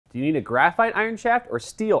Do you need a graphite iron shaft or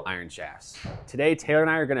steel iron shafts? Today, Taylor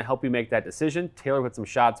and I are going to help you make that decision. Taylor put some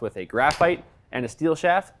shots with a graphite and a steel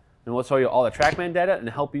shaft, and we'll show you all the Trackman data and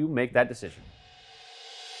help you make that decision.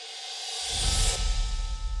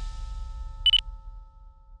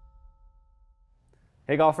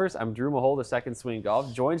 Hey golfers, I'm Drew Mahowald of Second Swing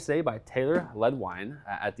Golf, joined today by Taylor Ledwein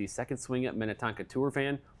at the Second Swing at Minnetonka Tour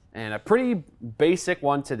fan. And a pretty basic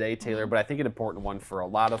one today, Taylor, but I think an important one for a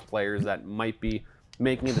lot of players that might be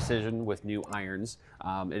making a decision with new irons.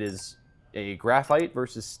 It is a graphite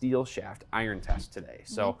versus steel shaft iron test today.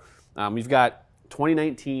 So we've got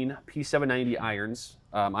 2019 P790 irons.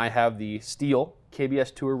 I have the steel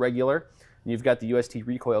KBS Tour regular, and you've got the UST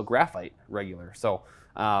Recoil graphite regular. So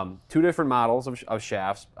two different models of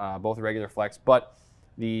shafts, both regular flex, but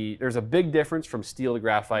there's a big difference from steel to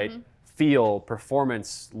graphite. Feel,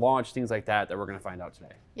 performance, launch, things like that we're going to find out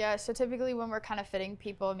today. Yeah, so typically when we're kind of fitting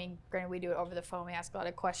people, I mean, granted we do it over the phone, we ask a lot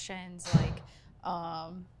of questions like,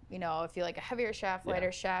 you know, if you like a heavier shaft,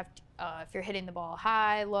 lighter shaft, if you're hitting the ball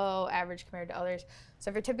high, low, average compared to others.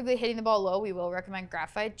 So if you're typically hitting the ball low, we will recommend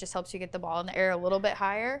graphite. Just helps you get the ball in the air a little bit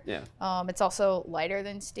higher. Yeah. It's also lighter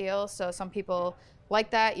than steel, so some people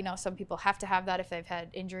like that. You know, some people have to have that if they've had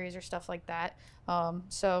injuries or stuff like that.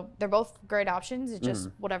 So they're both great options. It's just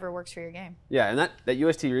whatever works for your game. Yeah, and that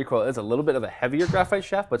UST Recoil is a little bit of a heavier graphite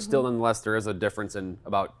shaft, but still nonetheless there is a difference in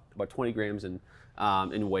about 20 grams in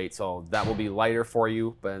weight. So that will be lighter for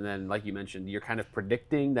you. But then, like you mentioned, you're kind of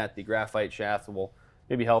predicting that the graphite shaft will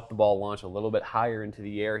maybe help the ball launch a little bit higher into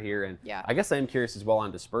the air here. And I guess I am curious as well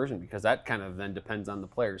on dispersion, because that kind of then depends on the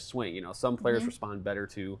player's swing. You know, some players respond better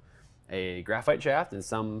to a graphite shaft, and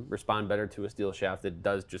some respond better to a steel shaft. It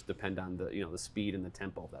does just depend on the the speed and the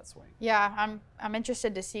tempo of that swing. Yeah, I'm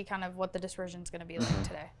interested to see kind of what the dispersion is going to be like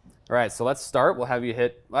today. All right, so let's start. We'll have you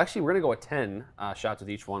hit. Well, actually, we're going to go with 10 shots with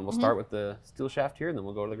each one. We'll start with the steel shaft here, and then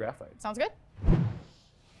we'll go to the graphite. Sounds good.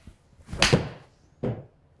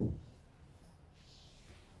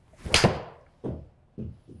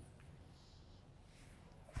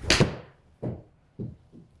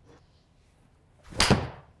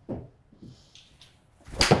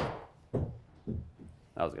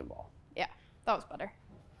 That was a good ball. Yeah, that was better.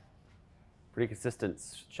 Pretty consistent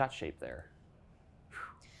shot shape there.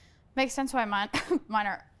 Makes sense why mine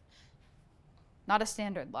are not a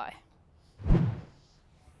standard lie.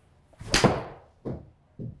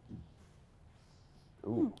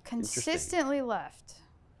 Ooh, consistently left.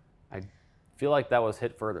 I feel like that was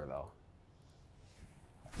hit further though.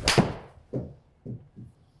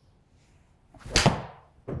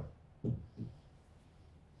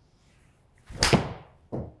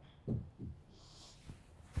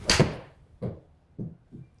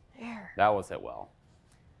 That was hit well.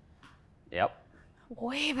 Yep.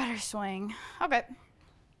 Way better swing. Okay. All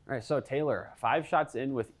right, so Taylor, 5 shots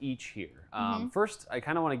in with each here. First, I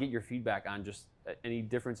kind of want to get your feedback on just any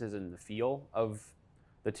differences in the feel of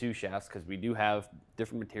the two shafts, because we do have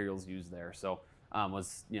different materials used there. So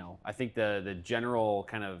I think the general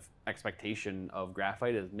kind of expectation of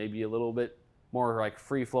graphite is maybe a little bit more like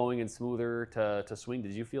free flowing and smoother to swing.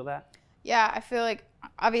 Did you feel that? Yeah, I feel like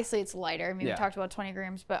obviously it's lighter. I mean, we talked about 20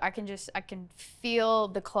 grams, but I can feel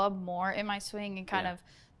the club more in my swing and kind of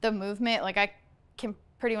the movement. Like I can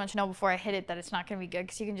pretty much know before I hit it that it's not going to be good,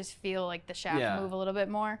 because you can just feel like the shaft move a little bit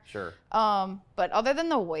more. Sure. But other than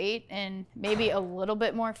the weight and maybe a little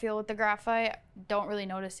bit more feel with the graphite, don't really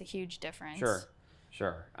notice a huge difference. Sure.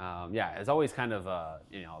 Sure. Yeah, it's always kind of,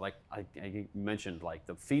 like I mentioned, like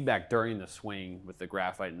the feedback during the swing with the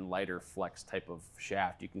graphite and lighter flex type of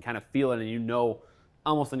shaft, you can kind of feel it, and you know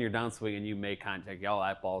almost on your downswing, and you make contact, oh,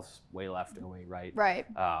 that ball's way left or way right. Right.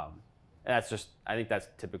 That's just, I think that's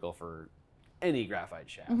typical for any graphite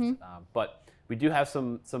shaft. But we do have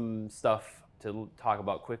some stuff to talk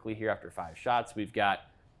about quickly here after 5 shots. We've got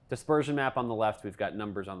dispersion map on the left. We've got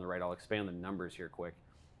numbers on the right. I'll expand the numbers here quick.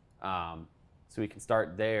 So we can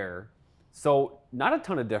start there. So not a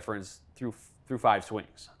ton of difference through 5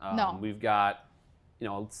 swings. No. We've got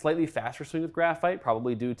slightly faster swing with graphite,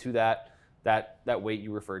 probably due to that weight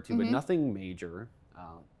you referred to, but nothing major.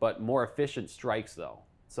 But more efficient strikes though.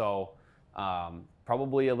 So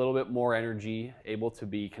probably a little bit more energy, able to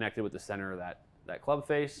be connected with the center of that club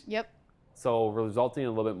face. Yep. So resulting in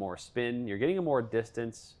a little bit more spin. You're getting a more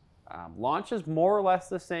distance. Launch is more or less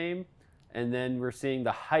the same, and then we're seeing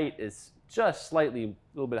the height is just slightly a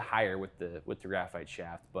little bit higher with the graphite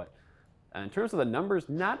shaft. But in terms of the numbers,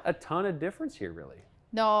 not a ton of difference here really.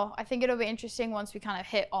 No, I think it'll be interesting once we kind of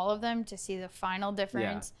hit all of them to see the final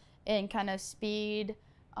difference in kind of speed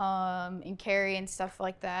and carry and stuff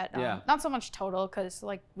like that. Not so much total, because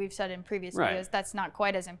like we've said in previous videos, that's not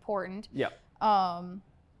quite as important. Yeah.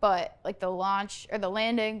 but like the launch or the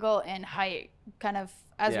land angle and height, kind of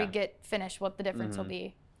as we get finished, what the difference will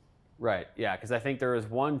be. Right. Yeah, because I think there was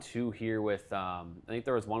one too here with I think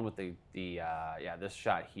there was one with the this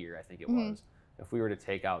shot here. I think it was. If we were to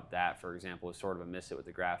take out that, for example, is sort of a miss it with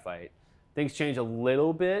the graphite. Things change a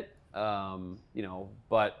little bit, you know,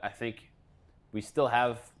 but I think we still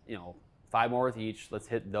have, you know, 5 more with each. Let's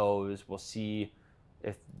hit those. We'll see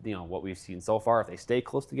if, you know, what we've seen so far, if they stay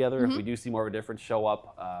close together, if we do see more of a difference show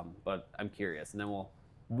up. But I'm curious. And then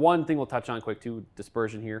one thing we'll touch on quick too,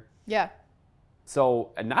 dispersion here. Yeah.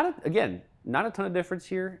 So not a ton of difference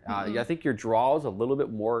here. I think your draw is a little bit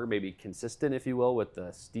more maybe consistent, if you will, with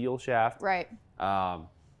the steel shaft. Right.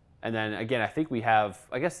 And then again, I think we have,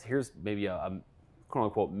 I guess here's maybe a quote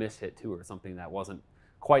unquote miss hit too, or something that wasn't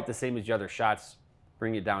quite the same as the other shots.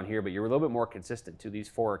 Bring it down here, but you're a little bit more consistent too. These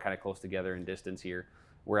 4 are kind of close together in distance here,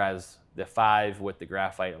 whereas the 5 with the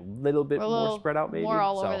graphite a little bit more spread out, maybe more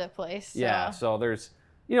all over the place. So. Yeah. So there's,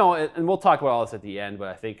 you know, and we'll talk about all this at the end, but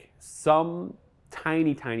I think some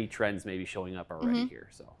tiny trends maybe showing up already here.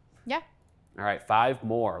 So yeah. All right, 5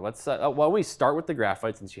 more. Let's why don't we start with the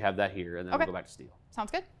graphite since you have that here, and then we'll go back to steel.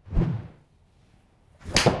 Sounds good.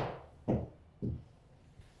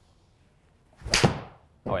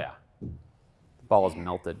 Oh yeah, the ball is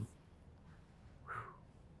melted.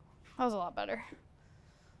 That was a lot better.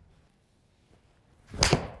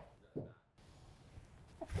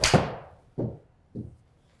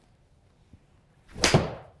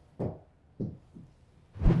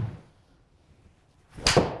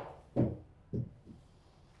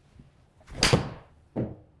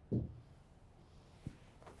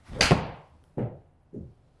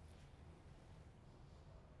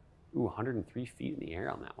 Ooh, 103 feet in the air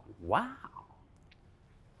on that one. Wow.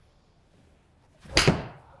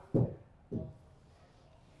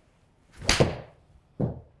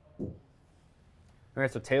 All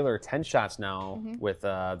right, so Taylor, 10 shots now with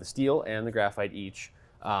the steel and the graphite each.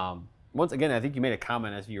 Once again, I think you made a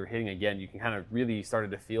comment as you were hitting again. You can kind of really started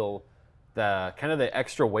to feel the kind of the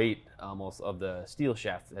extra weight almost of the steel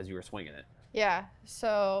shaft as you were swinging it. Yeah.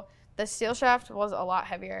 So the steel shaft was a lot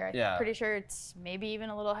heavier. I'm pretty sure it's maybe even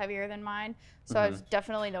a little heavier than mine. So I was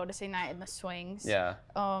definitely noticing that in the swings. Yeah.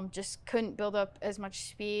 Just couldn't build up as much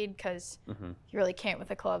speed because you really can't with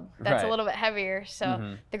a club that's a little bit heavier.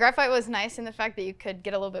 So the graphite was nice in the fact that you could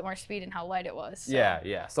get a little bit more speed in how light it was. So. Yeah,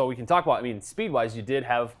 yeah. So we can talk about, I mean, speed-wise, you did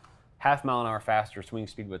have half mile an hour faster swing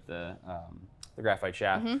speed with the graphite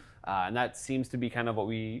shaft. And that seems to be kind of what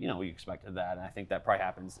we expected that. And I think that probably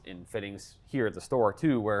happens in fittings here at the store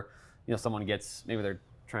too, where, you know, someone gets, maybe they're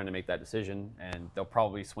trying to make that decision and they'll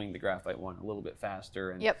probably swing the graphite one a little bit faster.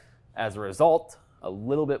 And as a result, a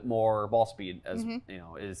little bit more ball speed as you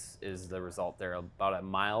know, is the result there, about a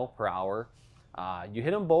mile per hour. You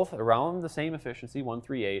hit them both around the same efficiency,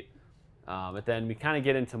 138. But then we kind of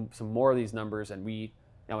get into some more of these numbers, and we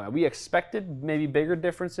expected maybe bigger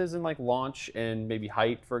differences in like launch and maybe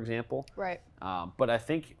height, for example. Right. But I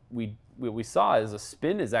think what we saw is the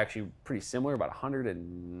spin is actually pretty similar, about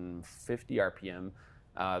 150 RPM.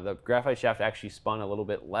 The graphite shaft actually spun a little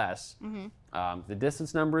bit less. The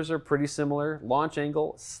distance numbers are pretty similar. Launch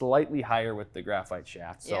angle slightly higher with the graphite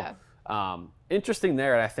shaft. So interesting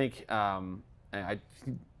there, and I think I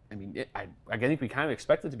think we kind of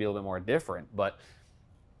expected it to be a little bit more different, but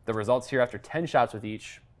the results here after 10 shots with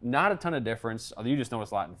each, not a ton of difference. You just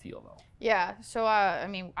noticed a lot in feel though. Yeah. So I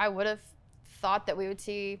mean, I would have thought that we would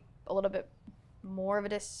see a little bit more of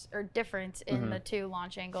a difference in the 2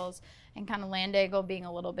 launch angles, and kind of land angle being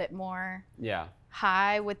a little bit more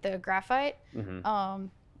high with the graphite. I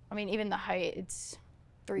mean, even the height, it's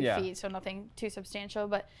 3 feet, so nothing too substantial,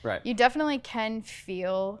 but you definitely can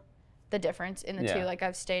feel the difference in the 2, like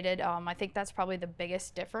I've stated. I think that's probably the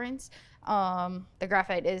biggest difference. The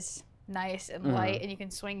graphite is nice and light, and you can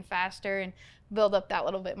swing faster and build up that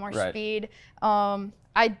little bit more speed.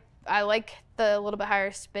 I like the little bit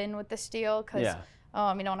higher spin with the steel because, you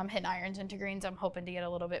know, when I'm hitting irons into greens, I'm hoping to get a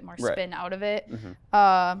little bit more spin out of it.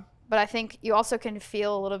 But I think you also can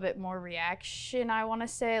feel a little bit more reaction, I want to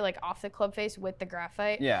say, like off the club face with the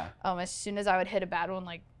graphite. As soon as I would hit a bad one,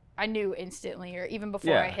 like I knew instantly, or even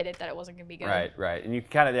before I hit it, that it wasn't going to be good. Right. And you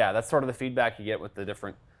kind of, that's sort of the feedback you get with the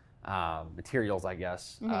different materials, I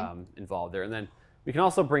guess, involved there. And then we can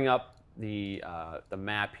also bring up the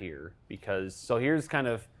map here, because so here's kind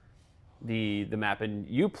of the map, and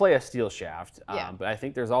you play a steel shaft, but I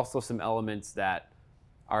think there's also some elements that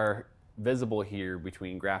are visible here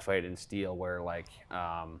between graphite and steel, where like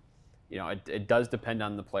you know, it does depend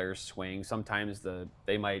on the player's swing. Sometimes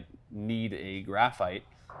they might need a graphite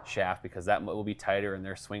shaft because that will be tighter and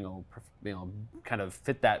their swing will, you know, kind of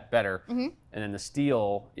fit that better. And then the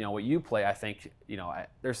steel, you know, what you play, I think, you know,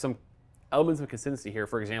 there's some elements of consistency here.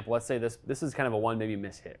 For example, let's say this is kind of a one maybe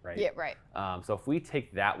miss hit, right? Yeah, right. So if we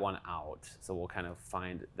take that one out, so we'll kind of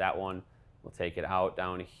find that one, we'll take it out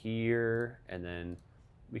down here, and then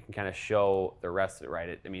we can kind of show the rest of it,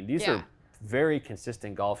 right? I mean, these are very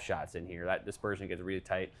consistent golf shots in here. That dispersion gets really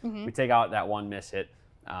tight. We take out that one miss hit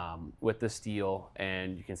with the steel,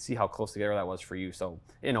 and you can see how close together that was for you. So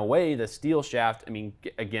in a way, the steel shaft, I mean,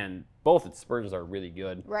 again, both dispersions are really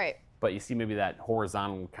good. Right. But you see maybe that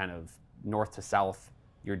horizontal kind of north to south,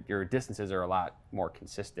 your distances are a lot more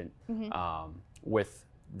consistent with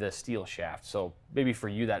the steel shaft. So maybe for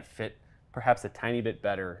you that fit perhaps a tiny bit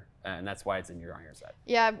better, and that's why it's on your side.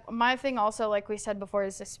 Yeah, my thing also, like we said before,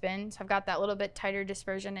 is the spin. So I've got that little bit tighter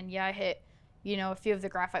dispersion, and I hit, you know, a few of the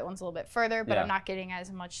graphite ones a little bit further, but I'm not getting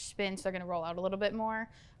as much spin, so they're going to roll out a little bit more.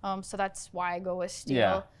 So that's why I go with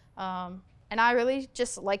steel. And I really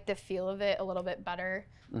just like the feel of it a little bit better.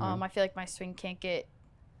 I feel like my swing can't get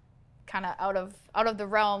kind of out of the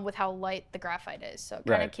realm with how light the graphite is. So it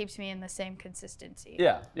kind of keeps me in the same consistency.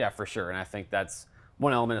 Yeah, for sure. And I think that's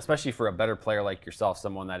one element, especially for a better player like yourself,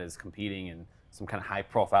 someone that is competing in some kind of high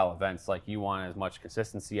profile events. Like, you want as much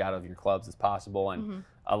consistency out of your clubs as possible, and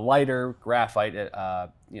a lighter graphite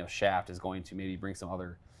you know, shaft is going to maybe bring some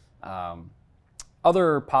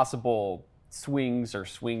other possible swings or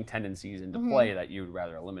swing tendencies into play that you would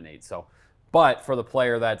rather eliminate. So, but for the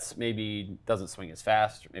player that's maybe doesn't swing as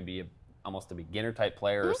fast, or maybe almost a beginner type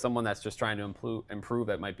player, or someone that's just trying to improve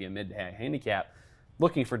that might be a mid-high handicap,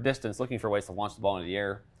 looking for distance, looking for ways to launch the ball into the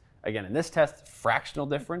air. Again, in this test, fractional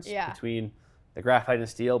difference between the graphite and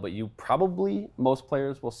steel, but most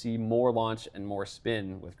players will see more launch and more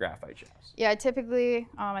spin with graphite shafts. Yeah, typically,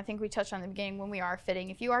 I think we touched on in the beginning, when we are fitting,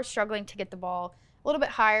 if you are struggling to get the ball a little bit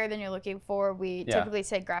higher than you're looking for, we typically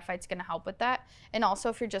say graphite's going to help with that. And also,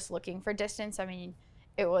 if you're just looking for distance, I mean,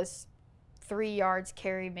 it was 3 yards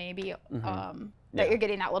carry maybe that you're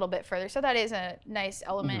getting that little bit further. So that is a nice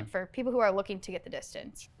element for people who are looking to get the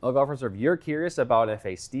distance. Well, golfers, if you're curious about if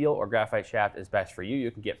a steel or graphite shaft is best for you,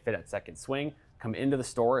 you can get fit at Second Swing. Come into the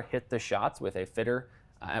store, hit the shots with a fitter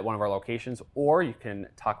at one of our locations, or you can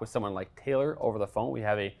talk with someone like Taylor over the phone. We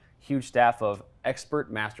have a huge staff of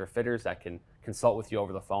expert master fitters that can consult with you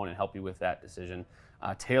over the phone and help you with that decision.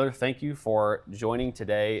 Taylor, thank you for joining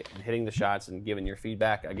today and hitting the shots and giving your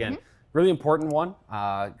feedback. Again, really important one.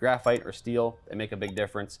 Graphite or steel, they make a big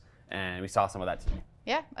difference, and we saw some of that today.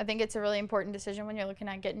 Yeah, I think it's a really important decision when you're looking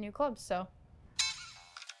at getting new clubs. So